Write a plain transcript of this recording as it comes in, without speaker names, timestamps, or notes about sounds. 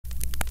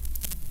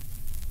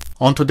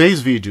On today's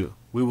video,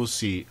 we will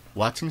see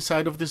what's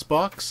inside of this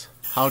box,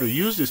 how to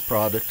use this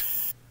product,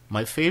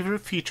 my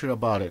favorite feature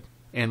about it,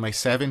 and my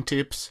 7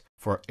 tips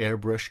for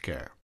airbrush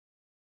care.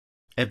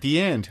 At the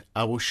end,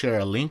 I will share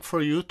a link for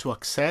you to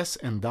access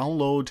and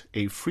download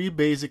a free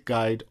basic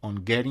guide on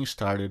getting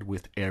started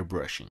with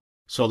airbrushing.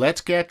 So let's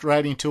get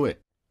right into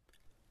it.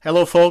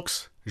 Hello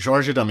folks,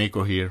 Jorge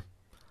Damico here.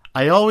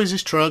 I always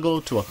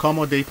struggle to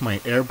accommodate my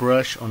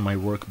airbrush on my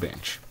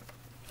workbench.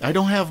 I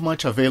don't have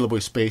much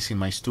available space in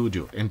my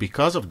studio, and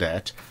because of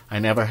that, I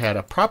never had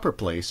a proper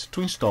place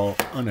to install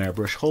an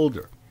airbrush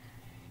holder.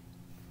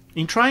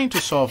 In trying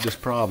to solve this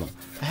problem,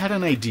 I had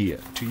an idea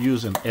to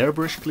use an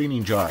airbrush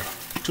cleaning jar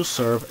to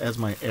serve as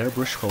my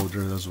airbrush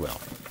holder as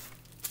well.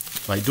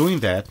 By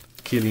doing that,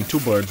 killing 2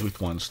 birds with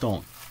 1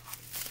 stone.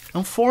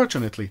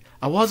 Unfortunately,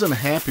 I wasn't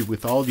happy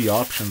with all the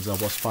options I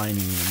was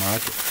finding in the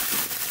market.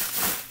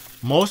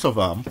 Most of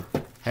them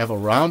have a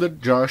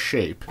rounded jar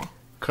shape,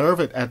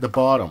 curved at the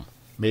bottom,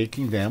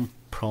 making them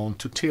prone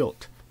to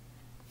tilt.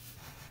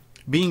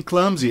 Being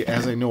clumsy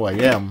as I know I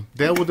am,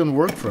 that wouldn't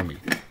work for me.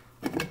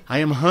 I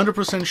am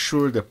 100%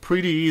 sure that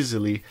pretty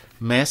easily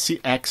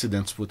messy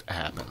accidents would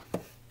happen.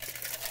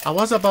 I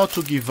was about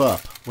to give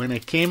up when I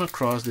came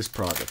across this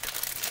product.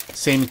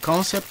 Same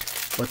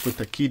concept, but with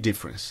a key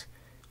difference.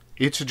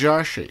 It's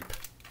jar shape.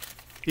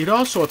 It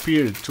also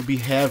appeared to be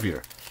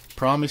heavier,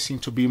 promising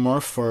to be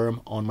more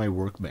firm on my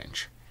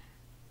workbench.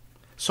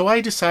 So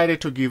I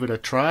decided to give it a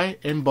try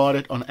and bought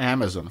it on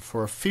Amazon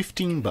for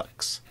 15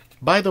 bucks.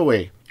 By the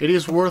way, it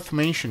is worth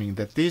mentioning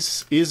that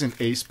this isn't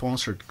a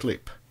sponsored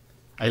clip.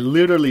 I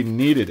literally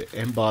needed it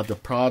and bought the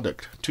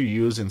product to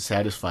use and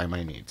satisfy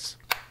my needs.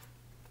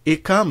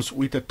 It comes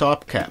with a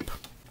top cap,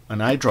 an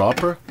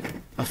eyedropper,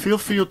 a few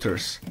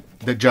filters,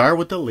 the jar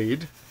with the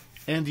lid,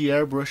 and the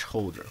airbrush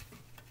holder.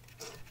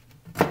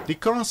 The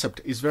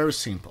concept is very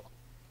simple.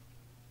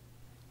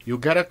 You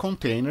get a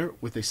container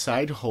with a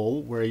side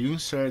hole where you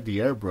insert the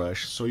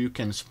airbrush so you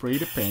can spray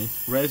the paint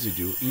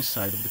residue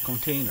inside of the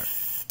container.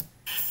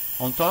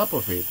 On top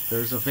of it,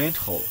 there's a vent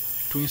hole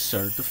to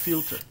insert the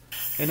filter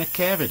and a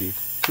cavity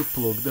to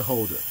plug the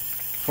holder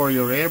for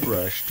your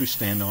airbrush to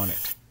stand on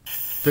it.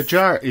 The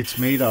jar is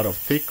made out of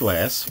thick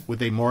glass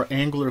with a more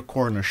angular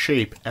corner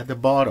shape at the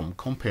bottom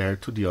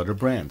compared to the other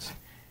brands.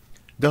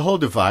 The whole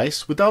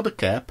device, without the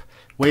cap,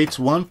 weighs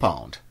 1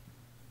 pound,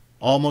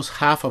 almost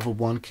half of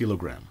 1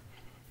 kilogram.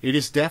 It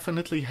is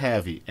definitely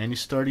heavy and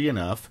sturdy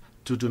enough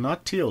to do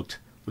not tilt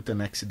with an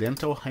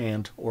accidental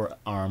hand or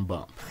arm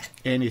bump.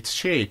 And its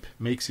shape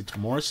makes it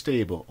more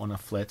stable on a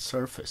flat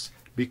surface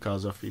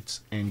because of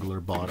its angular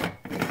bottom.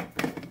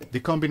 The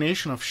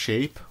combination of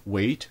shape,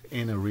 weight,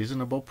 and a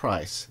reasonable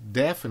price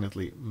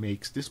definitely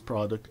makes this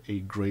product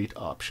a great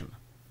option.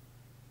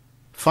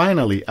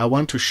 Finally, I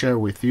want to share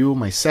with you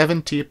my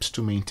 7 tips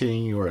to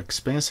maintain your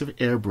expensive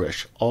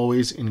airbrush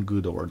always in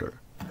good order.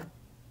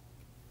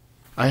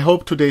 I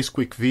hope today's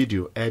quick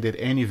video added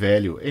any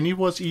value and it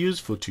was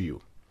useful to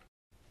you.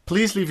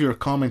 Please leave your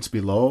comments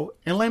below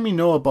and let me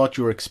know about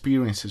your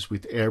experiences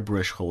with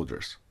airbrush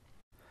holders.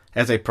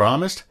 As I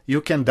promised, you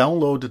can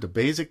download the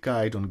basic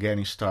guide on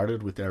getting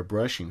started with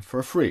airbrushing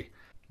for free.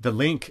 The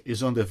link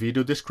is on the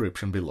video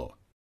description below.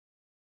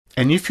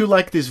 And if you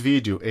like this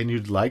video and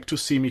you'd like to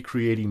see me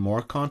creating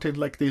more content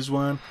like this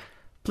one,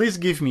 please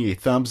give me a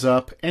thumbs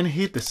up and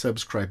hit the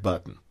subscribe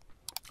button.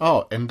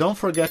 Oh, and don't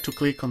forget to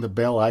click on the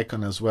bell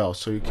icon as well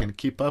so you can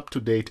keep up to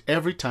date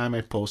every time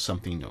I post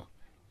something new.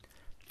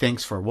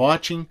 Thanks for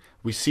watching.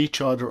 We see each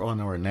other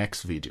on our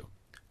next video.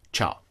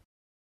 Ciao.